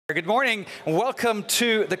Good morning, and welcome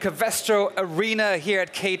to the Covestro Arena here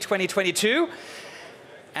at K 2022.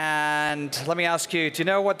 And let me ask you, do you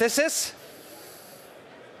know what this is?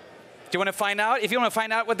 Do you want to find out? If you want to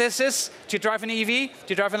find out what this is, do you drive an EV? Do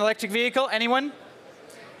you drive an electric vehicle? Anyone?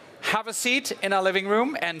 Have a seat in our living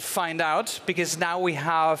room and find out, because now we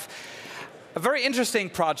have a very interesting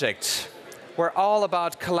project. We're all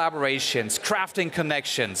about collaborations, crafting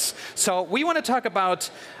connections. So we want to talk about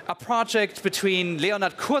a project between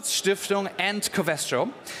Leonhard Kurz Stiftung and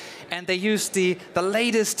Covestro. And they use the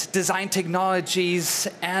latest design technologies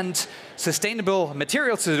and sustainable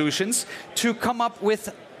material solutions to come up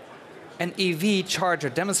with an EV charger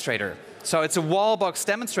demonstrator. So it's a Wallbox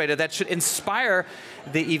demonstrator that should inspire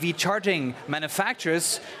the EV charging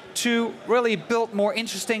manufacturers to really build more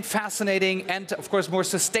interesting, fascinating, and of course more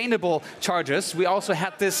sustainable chargers. We also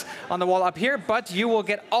had this on the wall up here, but you will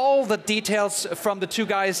get all the details from the two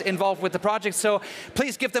guys involved with the project. So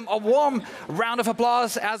please give them a warm round of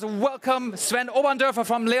applause as a welcome Sven Oberndoerfer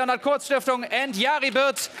from Leonhard Kurz Stiftung and Jari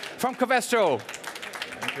from Covestro.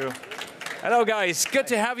 Thank you. Hello guys, good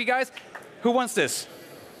to have you guys. Who wants this?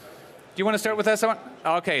 Do you want to start with us?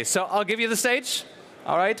 Okay, so I'll give you the stage.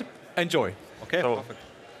 All right, enjoy. Okay, so perfect.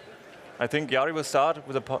 I think Jari will start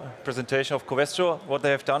with a presentation of Covestro, what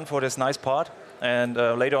they have done for this nice part. And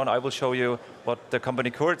later on, I will show you what the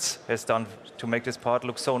company Kurz has done to make this part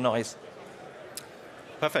look so nice.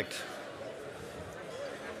 Perfect.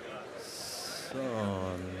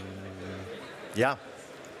 So, yeah,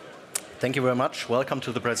 thank you very much. Welcome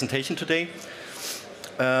to the presentation today.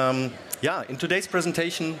 In today's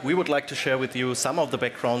presentation, we would like to share with you some of the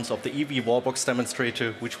backgrounds of the EV Wallbox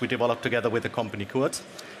demonstrator, which we developed together with the company Kurz.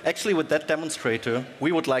 Actually, with that demonstrator,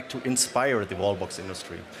 we would like to inspire the wallbox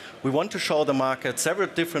industry. We want to show the market several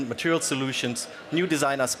different material solutions, new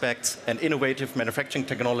design aspects, and innovative manufacturing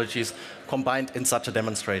technologies combined in such a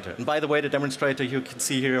demonstrator. And by the way, the demonstrator you can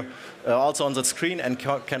see here also on the screen, and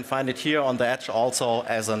can find it here on the edge also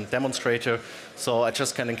as a demonstrator. So I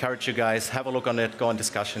just can encourage you guys, have a look on it, go in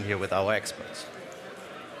discussion here with our experts.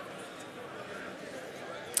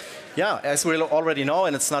 Yeah, as we already know,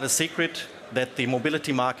 and it's not a secret, that the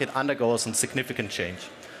mobility market undergoes a significant change.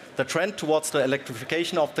 The trend towards the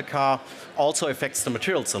electrification of the car also affects the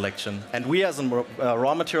material selection. And we as a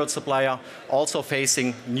raw material supplier also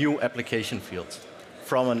facing new application fields.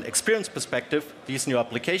 From an experience perspective, these new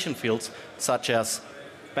application fields, such as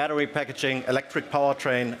battery packaging, electric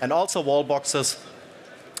powertrain, and also wall boxes,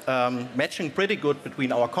 matching pretty good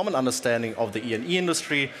between our common understanding of the E&E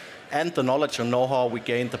industry and the knowledge and know-how we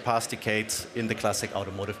gained the past decades in the classic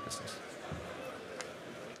automotive business.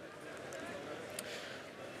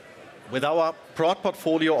 With our broad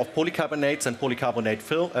portfolio of polycarbonates and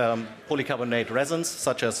polycarbonate resins,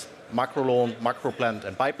 such as Macrolon, Macroblend,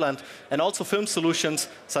 and Biblend, and also film solutions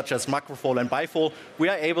such as Macrofol and Bifol, we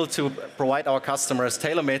are able to provide our customers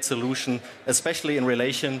tailor-made solution, especially in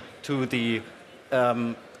relation to the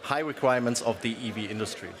high requirements of the EV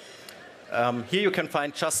industry. Here you can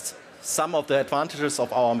find just some of the advantages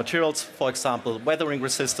of our materials, for example, weathering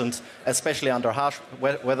resistance, especially under harsh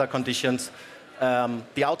weather conditions,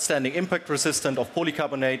 the outstanding impact resistance of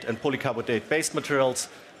polycarbonate and polycarbonate-based materials,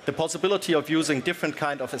 the possibility of using different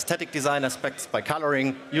kind of aesthetic design aspects by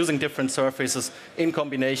coloring, using different surfaces in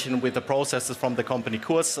combination with the processes from the company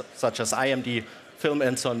Kurz, such as IMD, film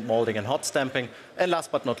insert molding, and hot stamping, and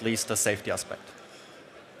last but not least, the safety aspect.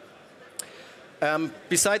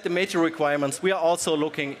 Beside the major requirements, we are also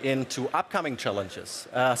looking into upcoming challenges.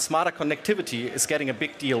 Smarter connectivity is getting a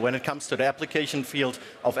big deal when it comes to the application field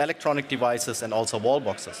of electronic devices and also wall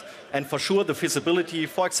boxes. And for sure, the feasibility,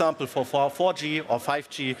 for example, for 4G or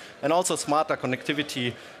 5G, and also smarter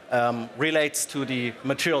connectivity relates to the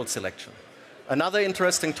material selection. Another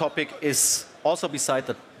interesting topic is also beside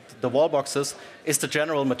the wall boxes is the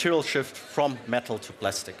general material shift from metal to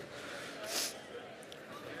plastic.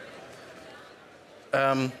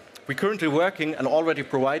 We're currently working and already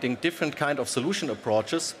providing different kind of solution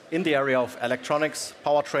approaches in the area of electronics,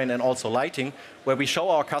 powertrain, and also lighting, where we show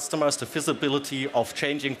our customers the feasibility of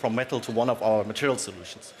changing from metal to one of our material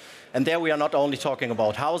solutions. And there we are not only talking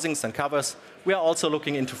about housings and covers, we are also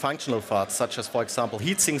looking into functional parts, such as, for example,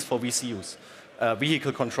 heat sinks for VCUs,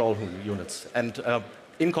 vehicle control units, and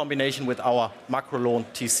in combination with our Macrolon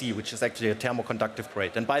TC, which is actually a thermoconductive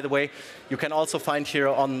grade. And by the way, you can also find here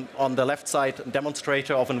on the left side a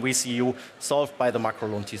demonstrator of an VCU solved by the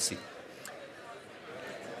Macrolon TC.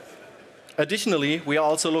 Additionally, we are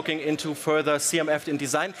also looking into further CMF in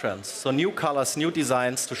design trends. So new colors, new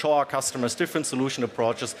designs to show our customers different solution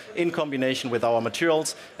approaches in combination with our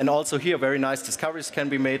materials. And also here, very nice discoveries can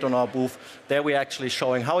be made on our booth. There we're actually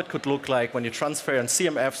showing how it could look like when you transfer a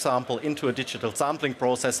CMF sample into a digital sampling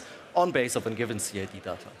process on base of a given CAD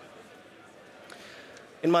data.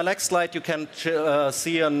 In my next slide, you can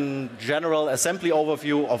see a general assembly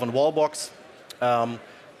overview of a Wallbox.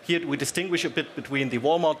 Here we distinguish a bit between the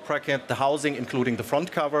wall mount bracket, the housing, including the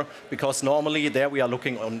front cover, because normally there we are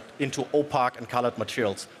looking into opaque and colored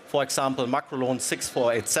materials. For example, Macrolon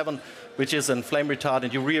 6487, which is a flame retardant,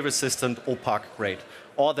 UV resistant, opaque grade.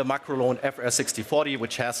 Or the Macrolon FR6040,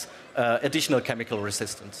 which has additional chemical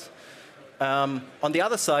resistance. On the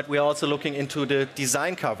other side, we are also looking into the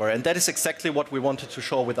design cover, and that is exactly what we wanted to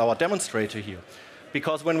show with our demonstrator here.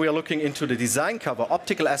 Because when we are looking into the design cover,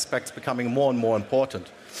 optical aspects becoming more and more important.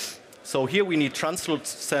 So here we need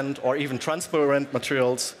translucent or even transparent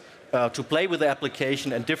materials to play with the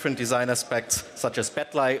application and different design aspects, such as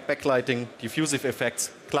backlighting, diffusive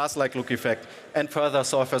effects, glass-like look effect, and further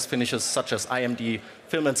surface finishes such as IMD,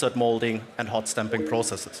 film insert molding, and hot stamping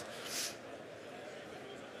processes.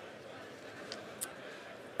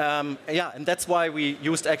 And that's why we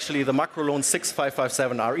used actually the Macrolon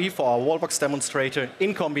 6557RE for our Wallbox demonstrator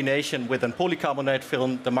in combination with a polycarbonate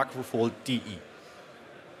film, the Macrofold DE.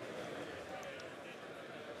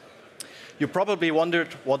 You probably wondered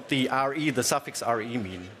what the RE, the suffix RE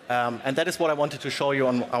mean. And that is what I wanted to show you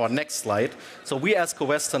on our next slide. So we as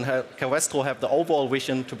Covestro have the overall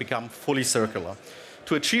vision to become fully circular.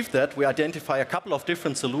 To achieve that, we identify a couple of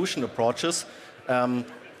different solution approaches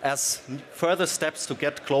as further steps to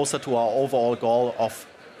get closer to our overall goal of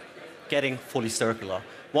getting fully circular.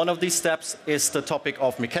 One of these steps is the topic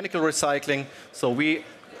of mechanical recycling. So we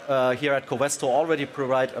here at Covestro already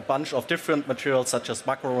provide a bunch of different materials such as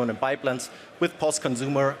Macrolon and biblends with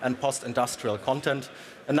post-consumer and post-industrial content.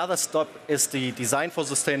 Another step is the design for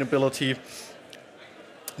sustainability,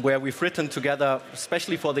 where we've written together,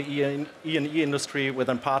 especially for the E&E industry, with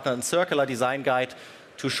a partner in Circular Design Guide,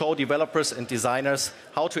 to show developers and designers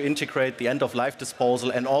how to integrate the end-of-life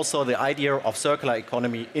disposal and also the idea of circular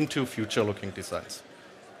economy into future-looking designs.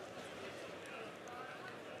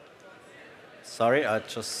 Sorry, I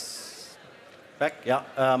just back, yeah.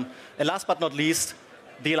 And last but not least,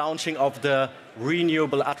 the launching of the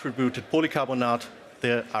renewable attributed polycarbonate,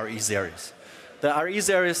 the RE series. The RE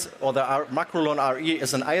series, or the Macrolon RE,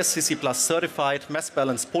 is an ISCC Plus certified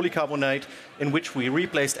mass-balanced polycarbonate in which we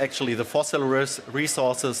replaced actually the fossil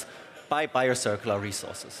resources by biocircular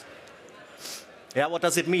resources. Yeah, what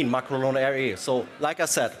does it mean, Macrolon RE? So, like I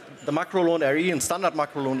said, the Macrolon RE and standard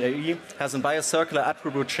Macrolon RE has a biocircular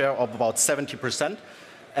attribute share of about 70%.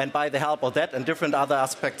 And by the help of that and different other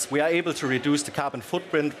aspects, we are able to reduce the carbon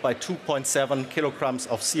footprint by 2.7 kilograms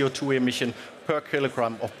of CO2 emission per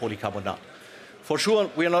kilogram of polycarbonate. For sure,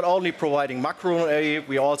 we are not only providing Macrolon RE,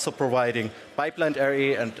 we are also providing biblend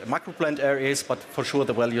RE and macroblend REs, but for sure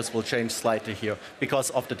the values will change slightly here because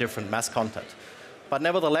of the different mass content. But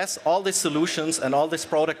nevertheless, all these solutions and all these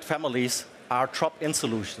product families are drop-in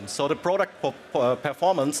solutions. So the product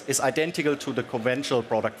performance is identical to the conventional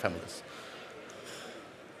product families.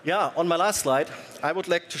 Yeah, on my last slide, I would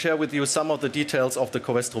like to share with you some of the details of the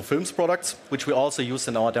Covestro Films products, which we also use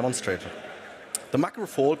in our demonstrator. The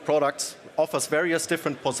Macrofold products offers various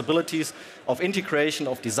different possibilities of integration,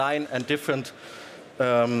 of design, and different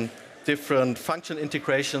function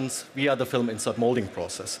integrations via the film insert molding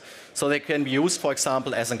process. So they can be used, for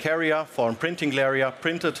example, as a carrier for a printing layer,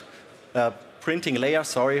 printed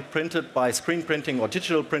by screen printing or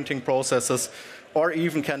digital printing processes, or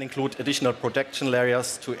even can include additional protection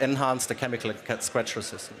layers to enhance the chemical scratch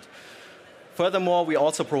resistance. Furthermore, we're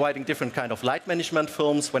also providing different kind of light management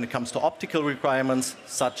films when it comes to optical requirements,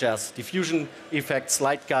 such as diffusion effects,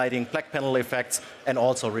 light guiding, black panel effects, and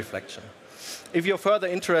also reflection. If you're further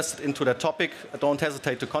interested into that topic, don't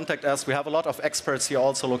hesitate to contact us. We have a lot of experts here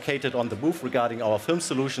also located on the booth regarding our film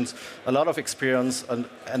solutions, a lot of experience,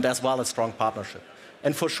 and as well as strong partnership.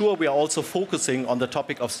 And for sure, we are also focusing on the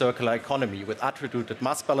topic of circular economy with attributed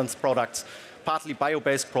mass-balanced products, partly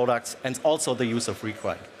bio-based products, and also the use of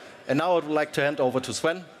required. And now I would like to hand over to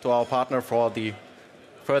Sven, to our partner, for the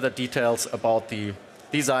further details about the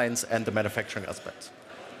designs and the manufacturing aspects.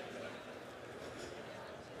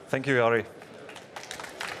 Thank you, Jari.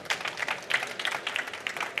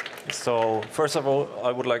 So first of all,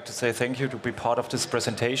 I would like to say thank you to be part of this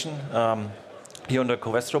presentation here on the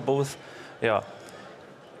Covestro booth. Yeah.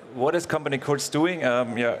 What is company Kurz doing?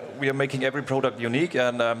 We are making every product unique,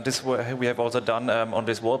 and this we have also done on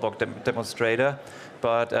this Wallbox demonstrator.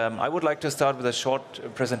 But I would like to start with a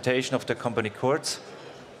short presentation of the company Kurz.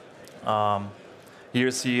 Here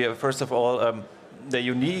you see, first of all, the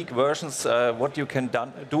unique versions, what you can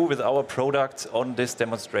do with our products on this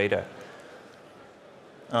demonstrator.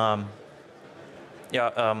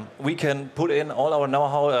 We can put in all our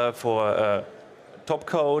know-how for top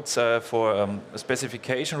codes, for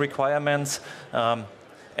specification requirements,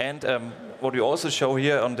 and what we also show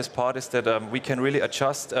here on this part is that we can really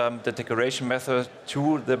adjust the decoration method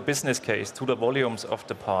to the business case, to the volumes of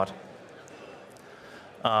the part.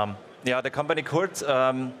 The company Kurz,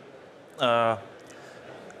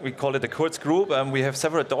 we call it the Kurz Group. We have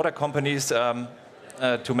several daughter companies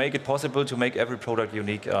to make it possible to make every product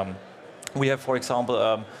unique. We have, for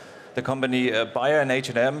example, the company Bayer and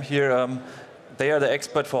H&M here. They are the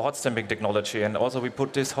expert for hot stamping technology, and also we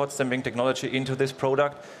put this hot stamping technology into this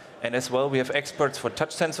product. And as well, we have experts for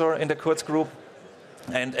touch sensor in the Kurz Group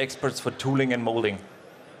and experts for tooling and molding.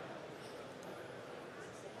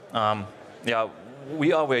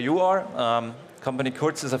 We are where you are. Company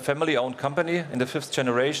Kurz is a family-owned company in the 5th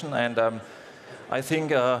generation, and I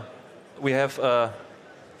think we have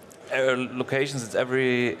locations in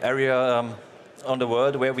every area on the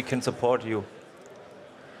world where we can support you.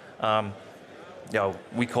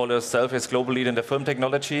 We call ourselves as global leader in the film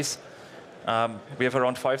technologies. We have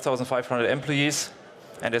around 5,500 employees,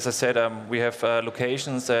 and as I said, we have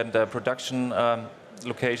locations and production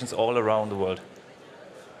locations all around the world.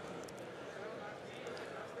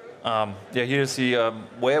 Here you see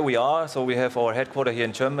where we are. So we have our headquarters here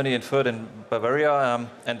in Germany, in Fürth in Bavaria,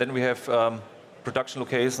 and then we have production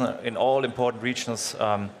locations in all important regions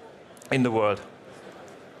in the world.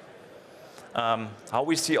 How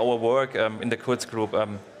we see our work in the Kurz Group.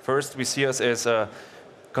 First, we see us as a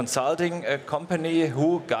consulting company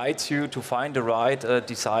who guides you to find the right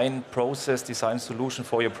design process, design solution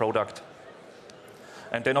for your product.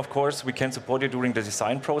 And then, of course, we can support you during the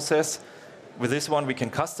design process. With this one, we can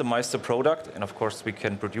customize the product, and of course, we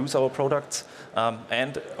can produce our products.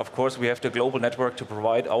 And of course, we have the global network to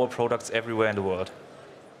provide our products everywhere in the world.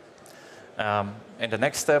 And the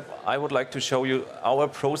next step, I would like to show you our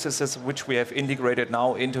processes, which we have integrated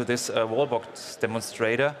now into this Wallbox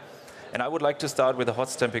demonstrator. And I would like to start with the hot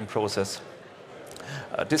stamping process.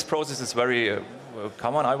 This process is very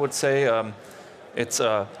common, I would say. It's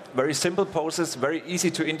a very simple process, very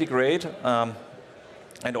easy to integrate.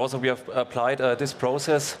 And also we have applied this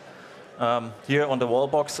process here on the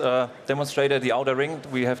Wallbox demonstrator. The outer ring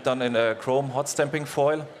we have done in a chrome hot stamping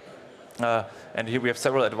foil. And here we have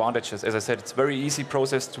several advantages. As I said, it's a very easy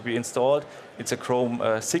process to be installed. It's a chrome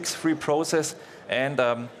 6-free process.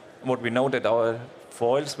 And what we know that our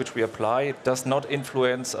foils which we apply does not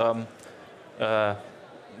influence the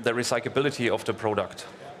recyclability of the product.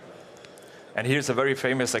 And here's a very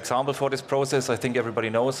famous example for this process. I think everybody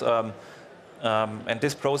knows. And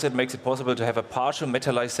this process makes it possible to have a partial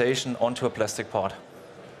metallization onto a plastic part.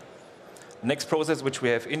 Next process which we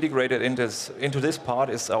have integrated into this part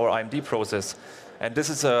is our IMD process. And this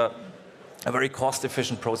is a very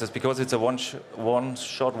cost-efficient process because it's a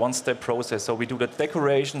one-shot, one-step process. So we do the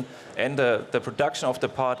decoration and the production of the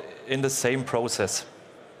part in the same process.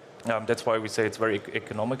 That's why we say it's very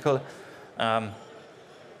economical.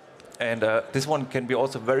 This one can be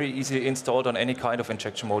also very easily installed on any kind of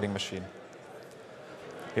injection molding machine.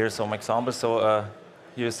 Here's some examples. So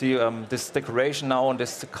you see this decoration now on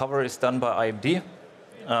this cover is done by IMD.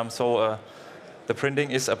 The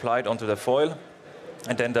printing is applied onto the foil,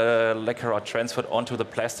 and then the lacquer are transferred onto the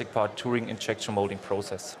plastic part during injection molding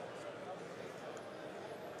process.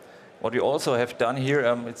 What we also have done here,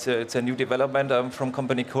 it's a new development from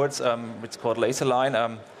company Kurz. It's called laser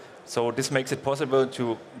line. So this makes it possible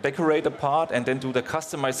to decorate a part and then do the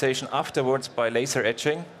customization afterwards by laser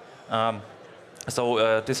etching.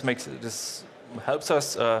 This helps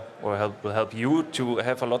us, or will help you to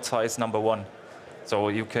have a lot size number 1. So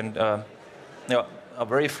you can, are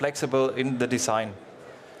very flexible in the design.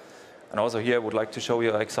 And also here I would like to show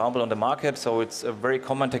you an example on the market. So it's a very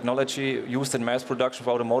common technology used in mass production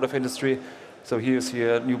for automotive industry. So here's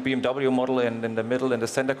a new BMW model, and in the middle, in the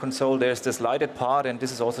center console, there's this lighted part, and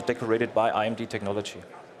this is also decorated by IMD technology.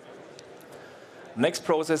 Next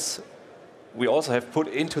process we also have put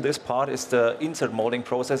into this part is the insert molding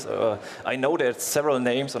process. I know there's several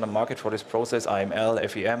names on the market for this process, IML,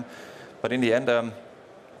 FEM, but in the end,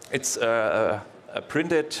 it's a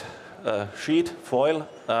printed sheet foil,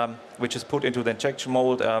 which is put into the injection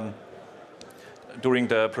mold during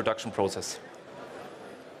the production process.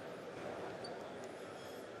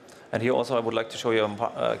 And here also I would like to show you an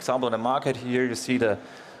example in the market. Here you see the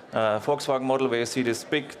Volkswagen model where you see this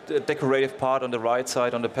big decorative part on the right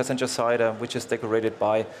side, on the passenger side, which is decorated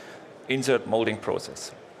by insert molding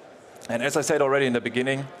process. And as I said already in the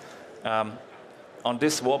beginning, on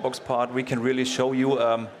this Wallbox part, we can really show you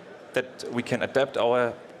that we can adapt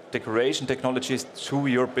our decoration technologies to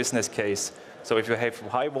your business case. So if you have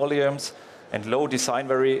high volumes and low design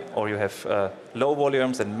vary, or you have low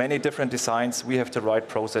volumes and many different designs, we have the right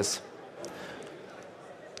process.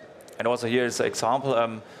 And also here is an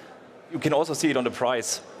example. You can also see it on the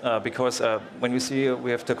price, because when we see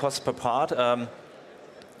we have the cost per part,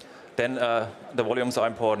 then the volumes are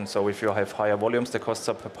important. So if you have higher volumes, the costs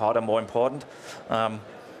per part are more important. And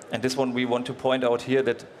this one we want to point out here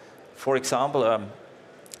that, for example,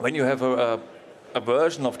 when you have a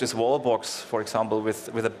version of this Wallbox, for example,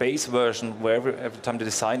 with a base version where every time the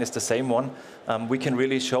design is the same one, we can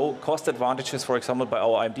really show cost advantages, for example, by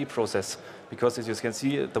our IMD process. Because as you can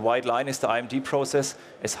see, the white line is the IMD process.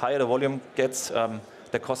 As higher the volume gets,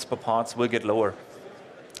 the cost per parts will get lower.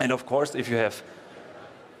 And of course, if you have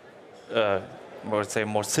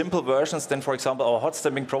more simple versions, then for example, our hot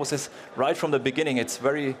stamping process, right from the beginning, it's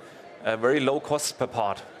very low cost per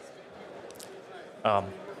part.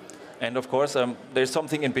 And of course, there's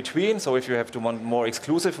something in between. So if you have to want more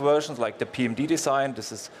exclusive versions, like the PMD design,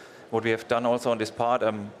 this is what we have done also on this part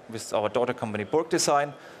with our daughter company Burg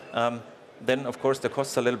Design. Then, of course, the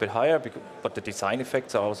costs are a little bit higher, but the design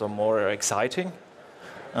effects are also more exciting.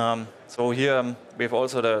 So here we have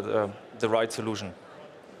also the right solution.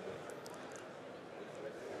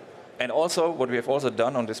 And also, what we have also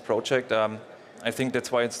done on this project, I think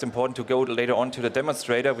that's why it's important to go later on to the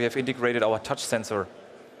demonstrator. We have integrated our touch sensor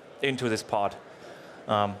into this part.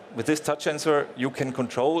 With this touch sensor, you can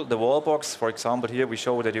control the Wallbox. For example, here we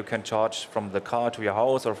show that you can charge from the car to your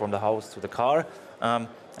house or from the house to the car.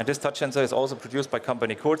 And this touch sensor is also produced by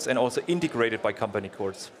company Kurz and also integrated by company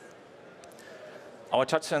Kurz. Our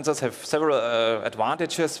touch sensors have several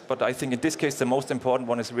advantages, but I think in this case the most important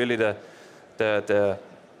one is really the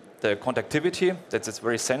conductivity, that it's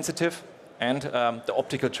very sensitive, and the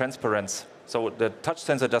optical transparency. So the touch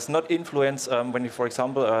sensor does not influence when you, for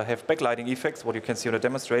example, have backlighting effects, what you can see on the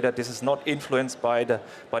demonstrator. This is not influenced by the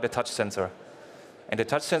touch sensor. And the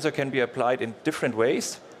touch sensor can be applied in different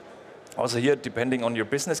ways. Also here, depending on your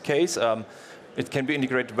business case, it can be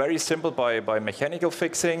integrated very simple by mechanical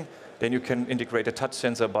fixing. Then you can integrate a touch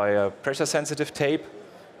sensor by a pressure-sensitive tape,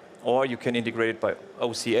 or you can integrate it by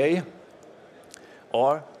OCA,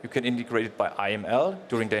 or you can integrate it by IML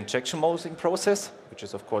during the injection molding process, which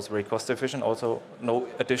is of course very cost efficient, also no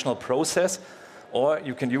additional process. Or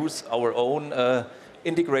you can use our own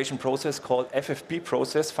integration process called FFB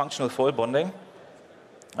process, functional foil bonding.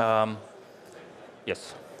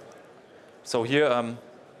 Yes. So here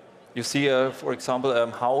you see, for example,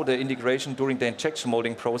 how the integration during the injection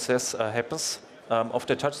molding process happens of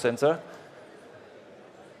the touch sensor.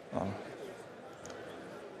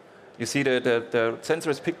 You see the sensor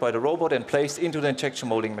is picked by the robot and placed into the injection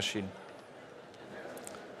molding machine.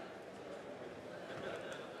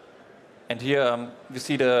 And here you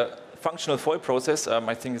see the functional foil process.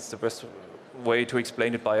 I think it's the best way to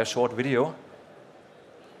explain it by a short video.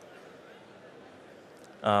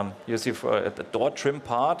 You see for the door trim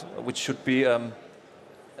part, which should be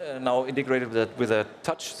now integrated with a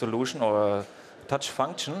touch solution or a touch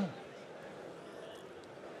function.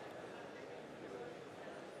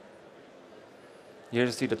 Here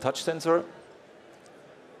you see the touch sensor.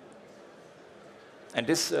 And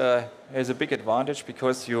this has a big advantage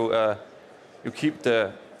because you keep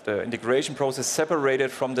the integration process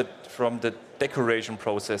separated from the decoration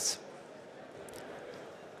process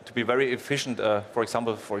to be very efficient, for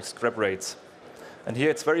example, for scrap rates. And here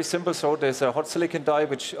it's very simple. So there's a hot silicon die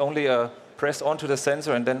which only press onto the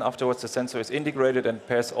sensor, and then afterwards the sensor is integrated and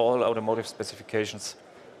pairs all automotive specifications.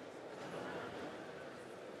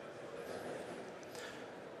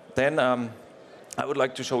 Then I would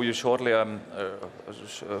like to show you shortly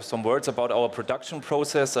some words about our production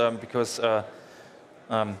process, because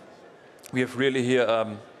we have really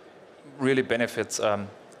here really benefits.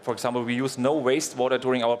 For example, we use no wastewater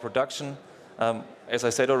during our production. As I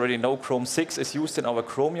said already, no Chrome 6 is used in our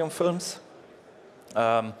chromium films.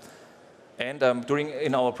 And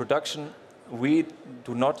in our production, we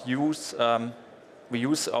do not use, we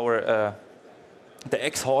use the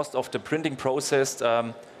exhaust of the printing process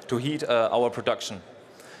to heat our production.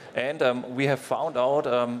 And we have found out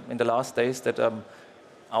in the last days that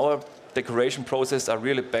our decoration process are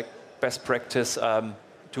really best practice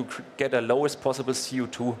to get the lowest possible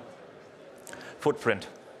CO2 footprint.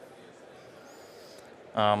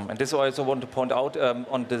 And this I also want to point out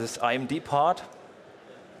on this IMD part.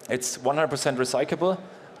 It's 100% recyclable.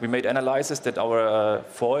 we made analysis that our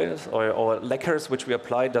foils or lacquers which we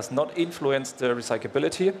apply does not influence the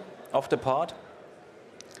recyclability of the part,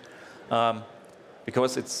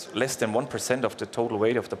 because it's less than 1% of the total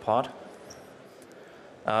weight of the part.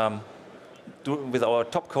 With our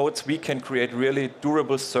top coats, we can create really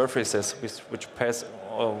durable surfaces which pass,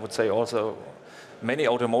 I would say, also many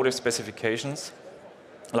automotive specifications,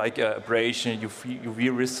 like abrasion, UV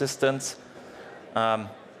resistance,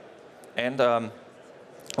 and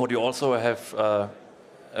what you also have,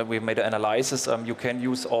 we made an analysis. You can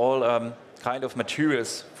use all kind of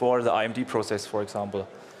materials for the IMD process, for example.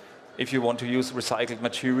 If you want to use recycled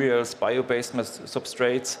materials, bio-based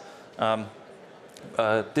substrates,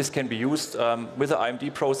 this can be used with the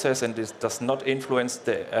IMD process, and this does not influence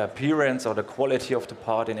the appearance or the quality of the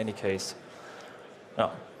part in any case.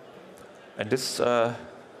 And these are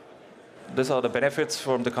the benefits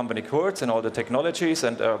from the company Kurz and all the technologies.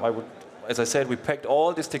 And as I said, we packed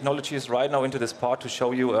all these technologies right now into this part to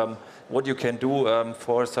show you what you can do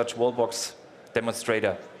for such Wallbox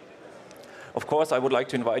demonstrator. Of course, I would like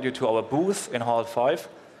to invite you to our booth in Hall 5,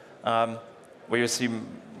 where you see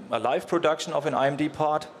a live production of an IMD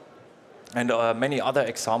part and many other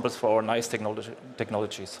examples for our nice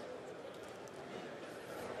technologies.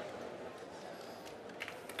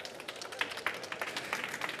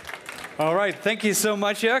 All right, thank you so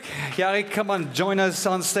much, Jörg. Jari, come on, join us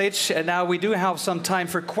on stage. And now we do have some time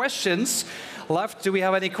for questions left. Do we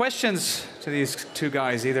have any questions to these two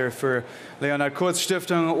guys, either for Leonhard Kurz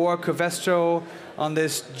Stiftung or Covestro on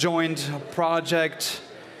this joint project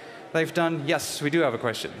they've done? Yes, we do have a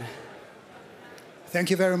question.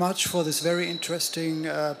 Thank you very much for this very interesting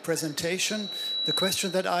presentation. The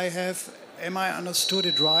question that I have, am I understood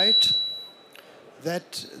it right,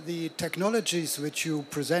 that the technologies which you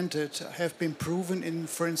presented have been proven in,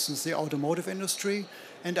 for instance, the automotive industry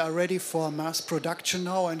and are ready for mass production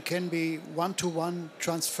now and can be one-to-one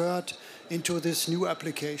transferred into this new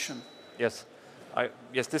application? Yes.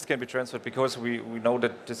 Yes, this can be transferred because we know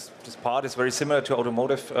that this part is very similar to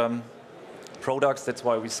automotive products. That's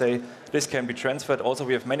why we say this can be transferred. Also,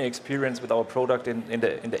 we have many experience with our product in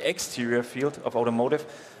the exterior field of automotive,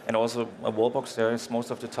 and also a Wallbox there is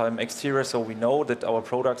most of the time exterior. So we know that our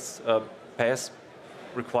products pass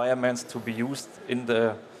requirements to be used in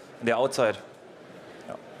the outside.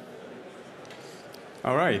 Yeah.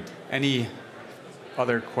 All right. Any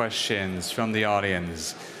other questions from the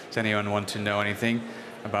audience? Does anyone want to know anything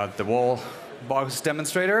about the Wallbox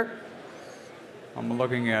demonstrator? I'm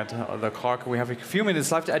looking at the clock. We have a few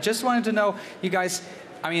minutes left. I just wanted to know, you guys,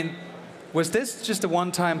 I mean, was this just a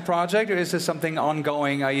one-time project, or is this something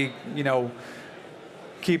ongoing? Are you,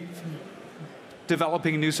 keep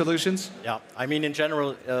developing new solutions? Yeah, I mean, in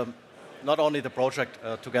general, not only the project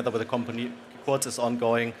together with the company Kurz is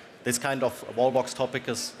ongoing. This kind of Wallbox topic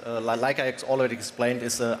is, like I already explained,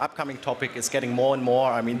 is an upcoming topic. It's getting more and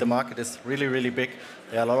more. I mean, the market is really, really big.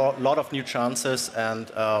 There are a lot of new chances,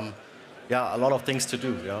 and yeah, a lot of things to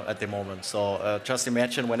do at the moment. So just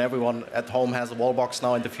imagine when everyone at home has a Wallbox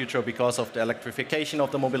now in the future because of the electrification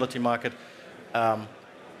of the mobility market.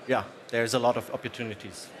 Yeah, there's a lot of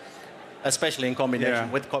opportunities, especially in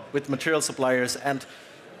combination with material suppliers and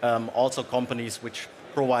also companies which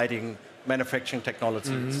providing manufacturing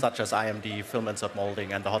technology such as IMD, film insert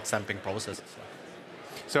molding, and the hot stamping processes.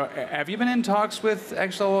 So have you been in talks with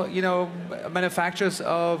actual, manufacturers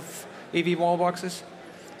of EV Wallboxes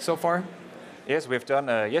so far? Yes, we've done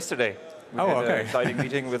yesterday. We had an exciting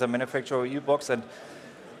meeting with a manufacturer of U-Box, and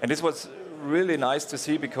this was really nice to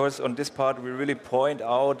see, because on this part we really point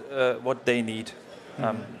out what they need.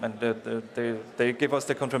 And they give us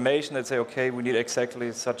the confirmation and say, okay, we need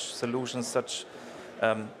exactly such solutions, such,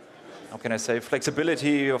 how can I say,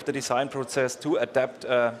 flexibility of the design process to adapt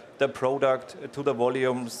the product to the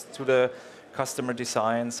volumes, to the customer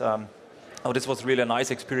designs. Oh, this was really a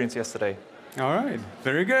nice experience yesterday. All right,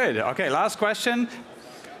 very good. Okay, last question.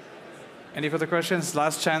 Any further questions?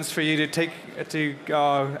 Last chance for you to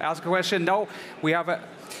ask a question. No, we have a.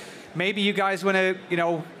 Maybe you guys want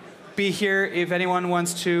to, be here if anyone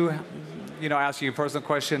wants to, ask you a personal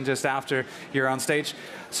question just after you're on stage.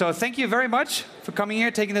 So thank you very much for coming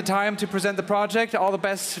here, taking the time to present the project. All the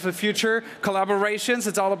best for future collaborations.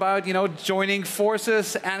 It's all about, joining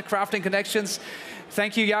forces and crafting connections.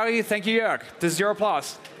 Thank you, Jari. Thank you, Jörg. This is your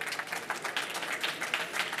applause.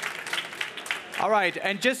 All right,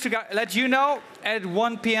 and just to let you know, at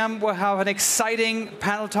 1 p.m. we'll have an exciting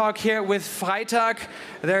panel talk here with Freitag.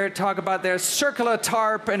 They'll talk about their circular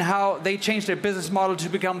tarp and how they changed their business model to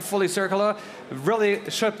become fully circular. Really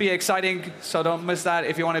should be exciting, so don't miss that.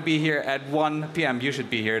 If you want to be here at 1 p.m., you should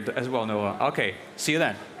be here as well, Noah. Okay, see you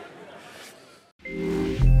then.